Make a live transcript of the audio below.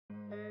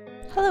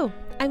Hello,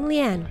 I'm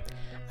Leanne.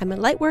 I'm a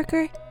light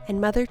worker and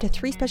mother to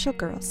 3 special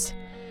girls.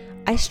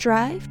 I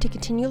strive to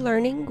continue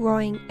learning,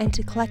 growing, and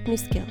to collect new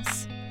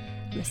skills.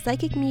 I'm a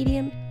psychic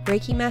medium,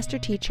 Reiki master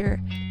teacher,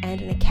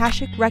 and an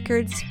Akashic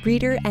Records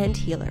reader and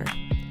healer.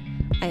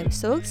 I am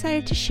so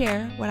excited to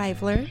share what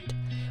I've learned,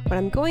 what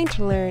I'm going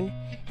to learn,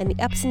 and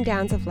the ups and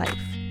downs of life.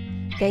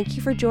 Thank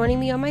you for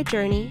joining me on my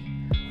journey.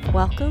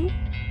 Welcome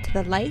to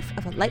the Life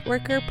of a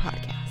Lightworker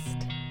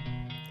podcast.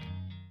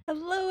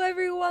 Hello,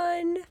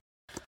 everyone.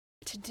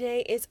 Today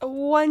is a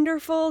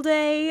wonderful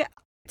day.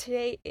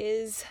 Today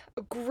is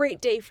a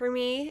great day for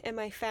me and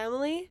my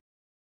family.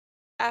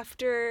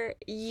 After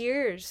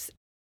years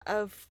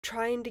of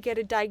trying to get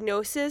a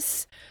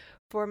diagnosis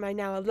for my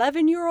now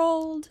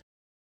 11-year-old,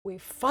 we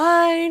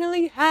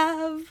finally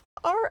have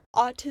our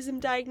autism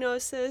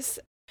diagnosis.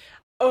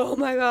 Oh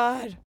my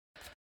God.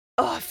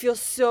 Oh, it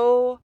feels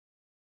so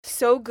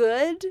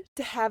good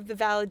to have the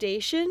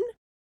validation.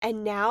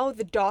 And now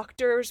the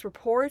doctor's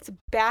reports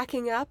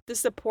backing up the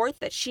support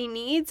that she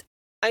needs.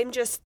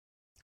 It's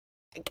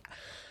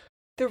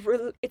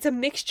a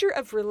mixture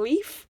of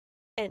relief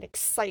and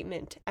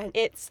excitement. And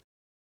it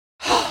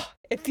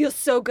feels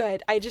so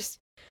good. I'm just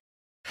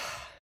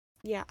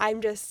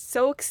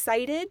so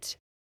excited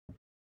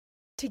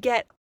to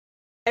get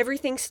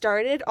everything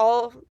started,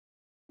 all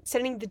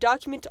sending the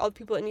document to all the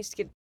people it needs to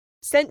get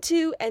sent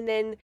to, and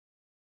then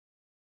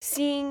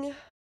seeing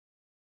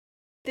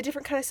the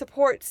different kind of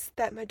supports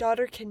that my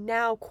daughter can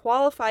now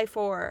qualify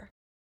for,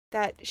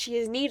 that she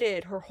has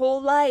needed her whole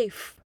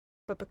life.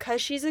 But because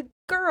she's a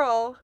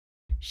girl,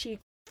 she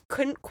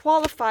couldn't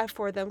qualify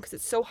for them because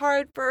it's so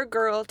hard for a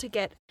girl to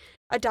get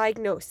a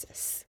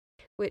diagnosis,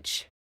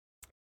 which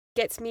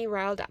gets me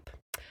riled up.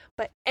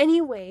 But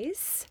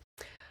anyways,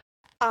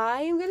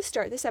 I am going to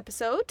start this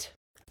episode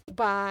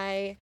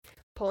by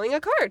pulling a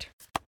card.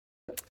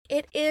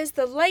 It is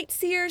the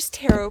Lightseers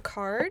Tarot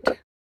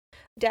card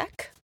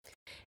deck.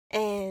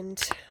 And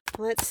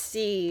let's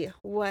see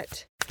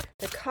what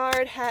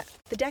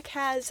the deck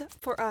has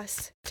for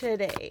us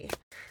today.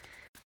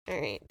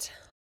 All right.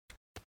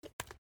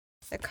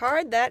 The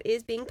card that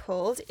is being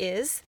pulled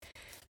is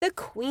the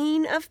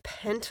Queen of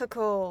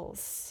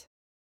Pentacles.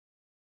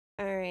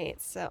 All right,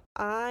 so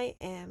I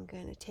am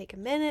going to take a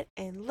minute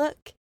and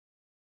look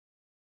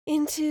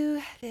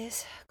into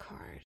this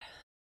card.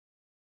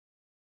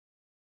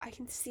 I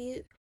can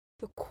see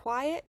the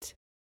quiet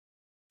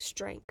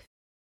strength.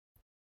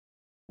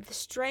 The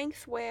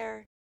strength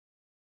where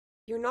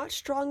you're not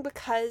strong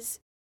because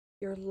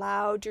you're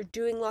loud, you're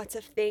doing lots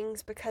of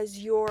things, because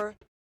you're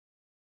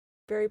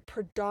very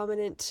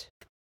predominant,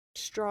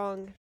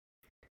 strong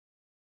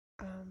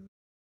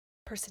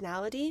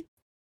personality.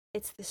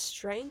 It's the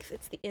strength,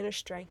 it's the inner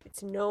strength.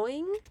 It's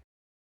knowing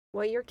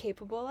what you're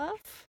capable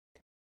of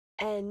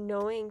and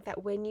knowing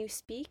that when you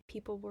speak,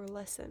 people will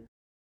listen.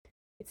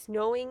 It's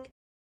knowing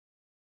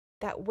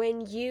that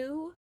when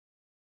you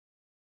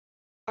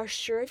are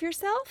sure of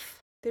yourself,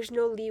 there's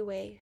no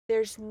leeway.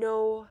 There's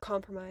no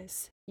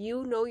compromise.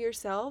 You know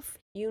yourself,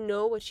 you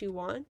know what you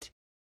want,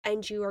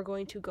 and you are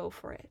going to go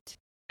for it.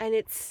 And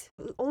it's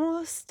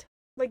almost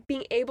like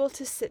being able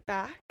to sit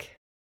back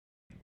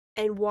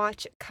and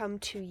watch it come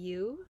to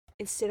you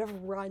instead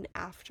of run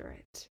after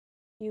it.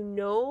 You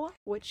know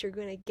what you're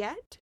going to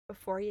get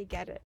before you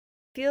get it.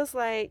 Feels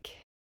like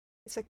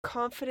it's a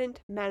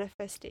confident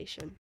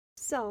manifestation.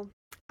 So,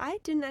 I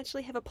didn't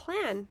actually have a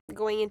plan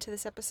going into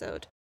this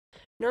episode.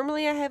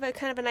 Normally I have a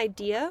kind of an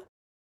idea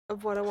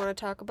of what I want to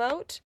talk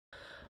about.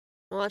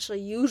 Well,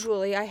 actually,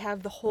 usually I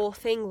have the whole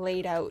thing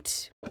laid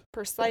out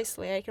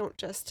precisely. I don't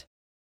just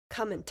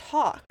come and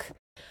talk.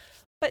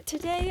 But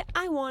today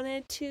I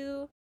wanted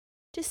to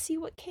just see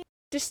what came,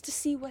 just to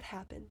see what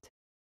happened.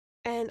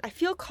 And I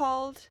feel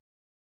called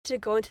to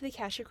go into the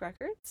Akashic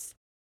Records,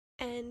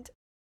 and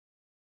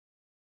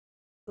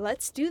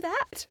let's do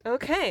that.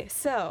 Okay,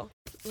 so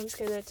I'm just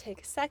going to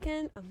take a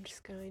second. I'm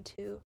just going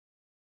to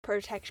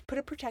put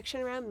a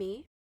protection around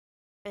me.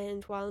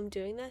 And while I'm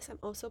doing this, I'm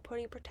also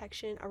putting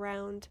protection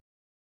around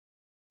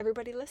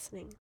everybody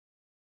listening,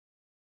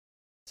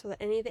 so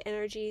that any of the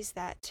energies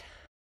that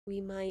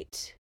we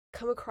might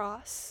come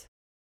across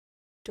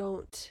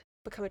don't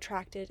become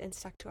attracted and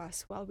stuck to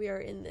us while we are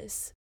in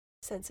this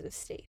sensitive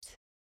state.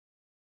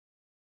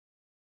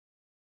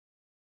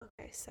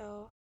 Okay,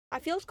 so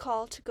I feel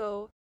called to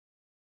go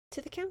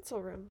to the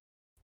council room.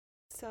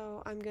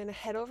 So I'm going to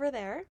head over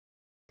there,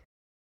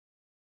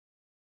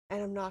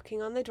 and I'm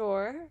knocking on the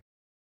door,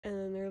 and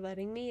then they're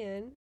letting me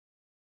in.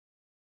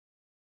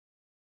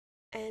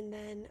 And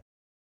then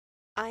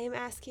I am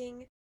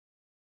asking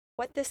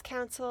what this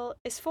council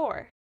is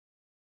for.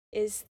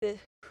 Who is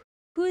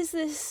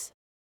this?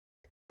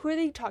 Who are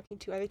they talking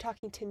to? Are they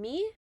talking to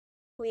me,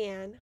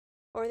 Leanne,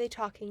 or are they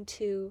talking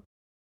to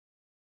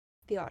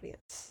the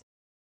audience?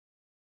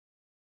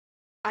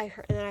 I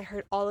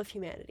heard all of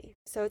humanity.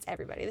 So it's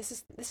everybody. This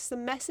is a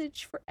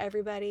message for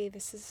everybody.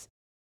 This is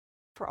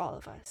for all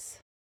of us.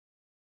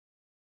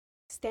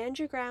 Stand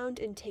your ground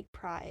and take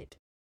pride.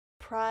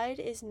 Pride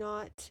is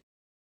not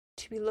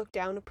to be looked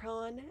down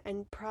upon,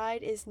 and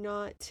pride is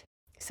not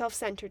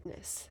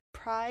self-centeredness.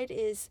 Pride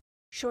is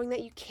showing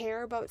that you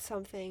care about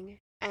something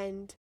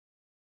and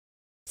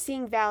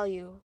seeing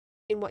value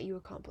in what you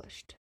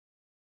accomplished.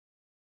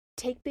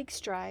 Take big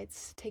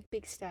strides, take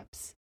big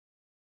steps.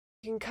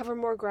 You can cover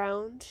more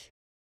ground,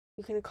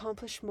 you can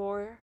accomplish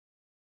more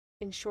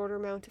in shorter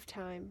amount of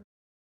time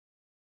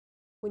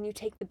when you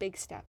take the big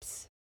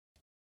steps.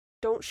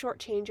 Don't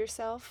shortchange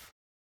yourself.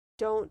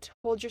 Don't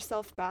hold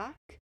yourself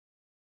back.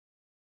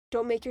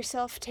 Don't make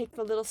yourself take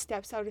the little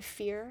steps out of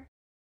fear.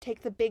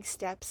 Take the big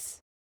steps.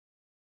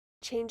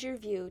 Change your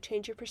view,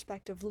 change your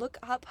perspective. Look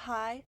up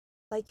high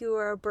like you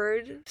are a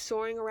bird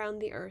soaring around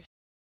the earth.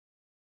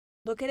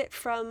 Look at it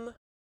from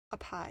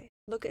up high.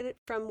 Look at it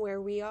from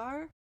where we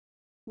are,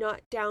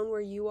 not down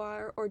where you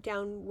are or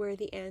down where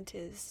the ant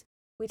is.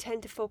 We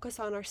tend to focus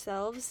on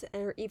ourselves,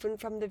 or even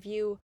from the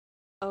view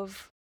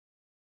of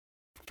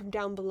from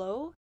down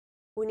below.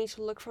 We need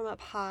to look from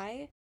up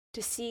high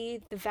to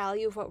see the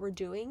value of what we're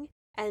doing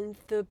and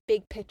the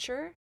big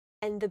picture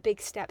and the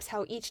big steps,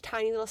 how each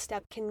tiny little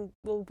step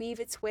will weave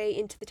its way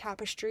into the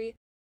tapestry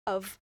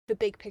of the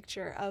big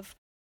picture of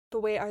the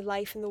way our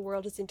life and the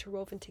world is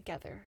interwoven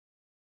together.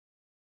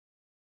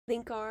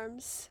 Link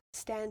arms,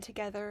 stand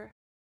together,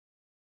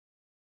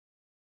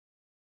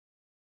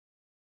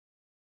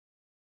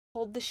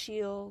 hold the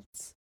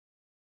shields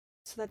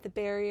so that the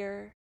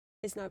barrier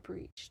is not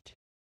breached.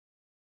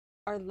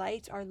 Our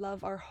light, our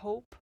love, our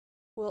hope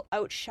will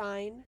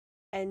outshine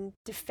and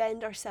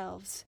defend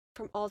ourselves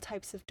from all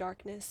types of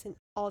darkness and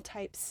all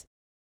types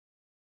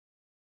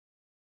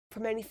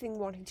from anything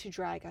wanting to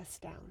drag us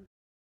down.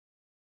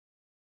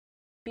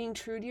 Being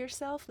true to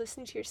yourself,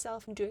 listening to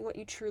yourself, and doing what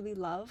you truly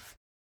love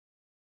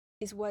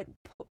is what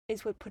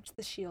puts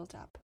the shield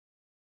up.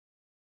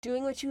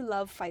 Doing what you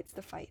love fights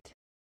the fight.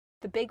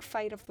 The big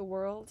fight of the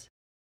world,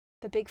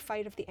 the big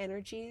fight of the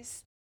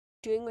energies.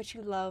 Doing what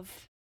you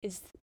love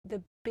is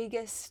the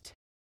biggest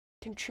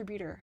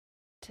contributor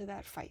to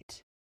that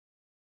fight.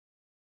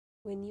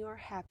 When you are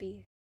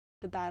happy,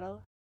 the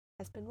battle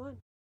has been won.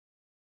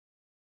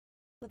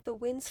 Let the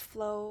winds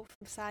flow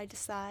from side to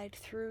side,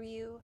 through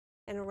you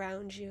and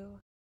around you.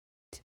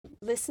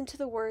 Listen to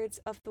the words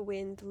of the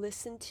wind.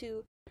 Listen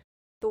to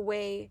the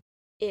way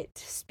it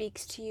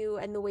speaks to you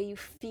and the way you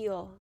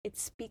feel. It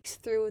speaks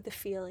through the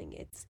feeling.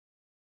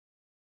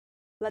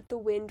 Let the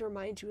wind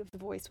remind you of the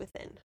voice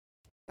within.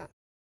 I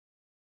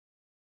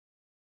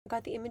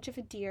got the image of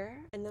a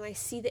deer, and then I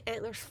see the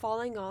antlers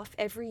falling off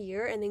every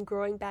year and then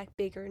growing back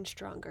bigger and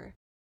stronger.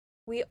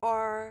 We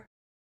are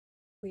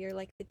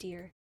like the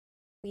deer.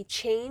 We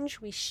change,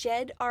 we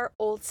shed our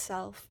old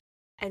self,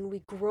 and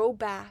we grow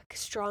back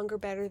stronger,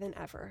 better than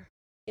ever.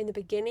 In the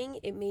beginning,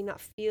 it may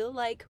not feel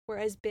like we're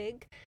as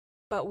big,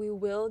 but we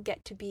will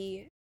get to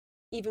be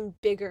even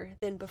bigger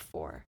than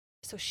before.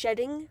 So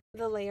shedding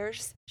the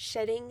layers,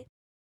 shedding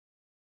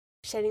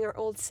our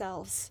old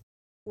selves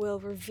will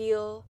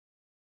reveal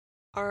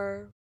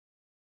our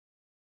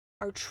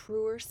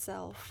truer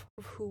self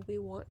of who we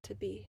want to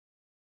be.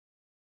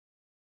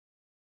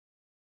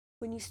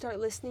 When you start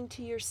listening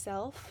to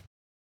yourself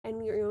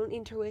and your own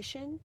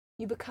intuition,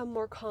 you become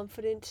more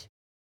confident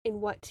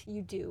in what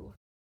you do.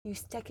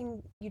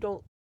 You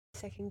don't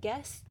second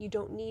guess. You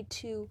don't need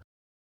to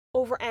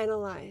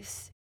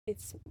overanalyze.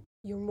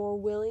 You're more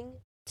willing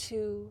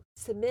to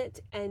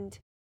submit and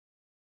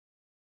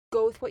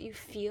go with what you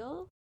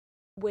feel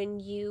when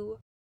you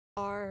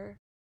are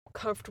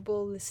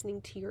comfortable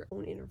listening to your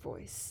own inner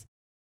voice.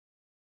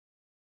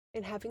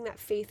 And having that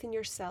faith in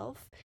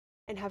yourself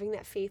and having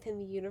that faith in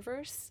the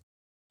universe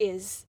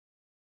is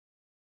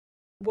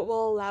what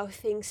will allow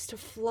things to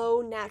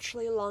flow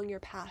naturally along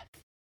your path.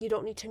 You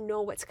don't need to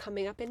know what's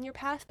coming up in your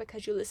path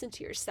because you listen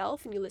to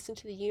yourself and you listen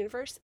to the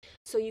universe,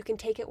 so you can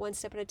take it one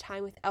step at a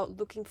time without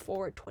looking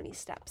forward 20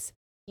 steps.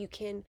 You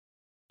can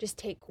just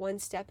take one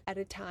step at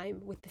a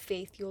time with the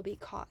faith you'll be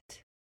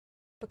caught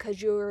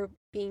because you're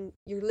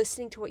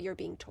listening to what you're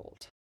being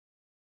told.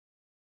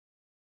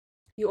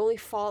 You only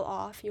fall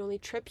off, you only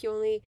trip, you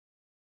only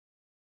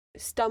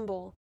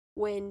stumble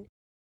when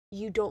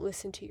you don't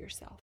listen to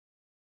yourself.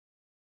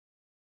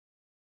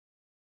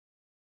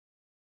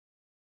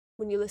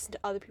 When you listen to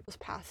other people's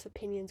past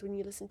opinions, when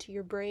you listen to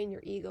your brain,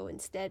 your ego,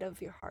 instead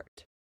of your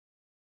heart.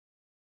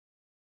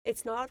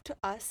 It's not up to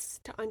us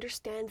to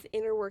understand the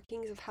inner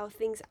workings of how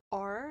things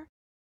are.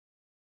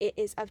 It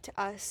is up to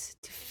us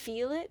to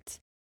feel it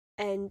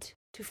and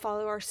to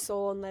follow our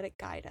soul and let it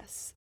guide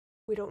us.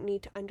 We don't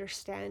need to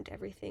understand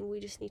everything. We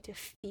just need to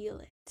feel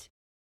it.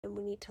 And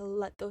we need to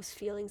let those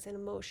feelings and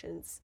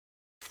emotions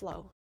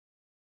flow.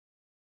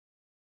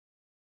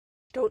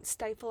 Don't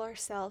stifle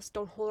ourselves.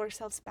 Don't hold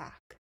ourselves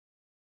back.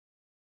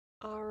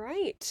 All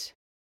right.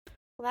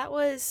 Well, that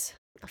was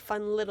a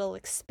fun little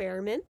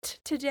experiment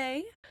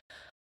today.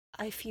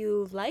 If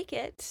you like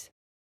it,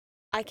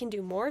 I can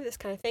do more of this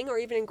kind of thing or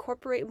even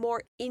incorporate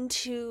more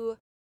into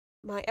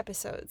my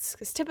episodes.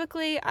 Because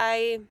typically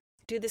I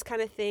do this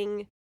kind of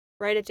thing,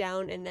 write it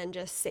down, and then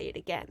just say it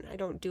again. I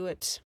don't do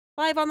it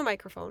live on the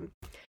microphone.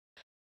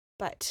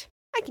 But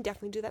I can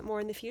definitely do that more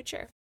in the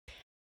future.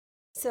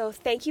 So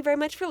thank you very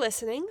much for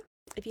listening.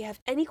 If you have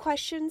any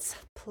questions,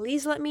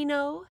 please let me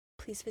know.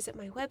 Please visit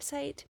my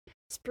website,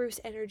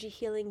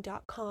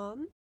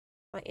 spruceenergyhealing.com.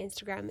 My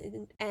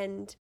Instagram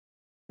and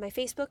my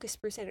Facebook is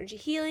Spruce Energy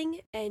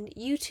Healing, and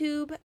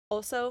YouTube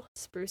also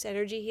Spruce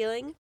Energy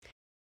Healing.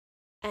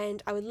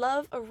 And I would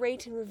love a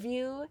rate and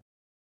review,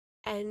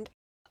 and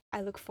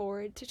I look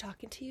forward to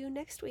talking to you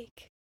next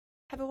week.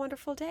 Have a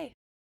wonderful day.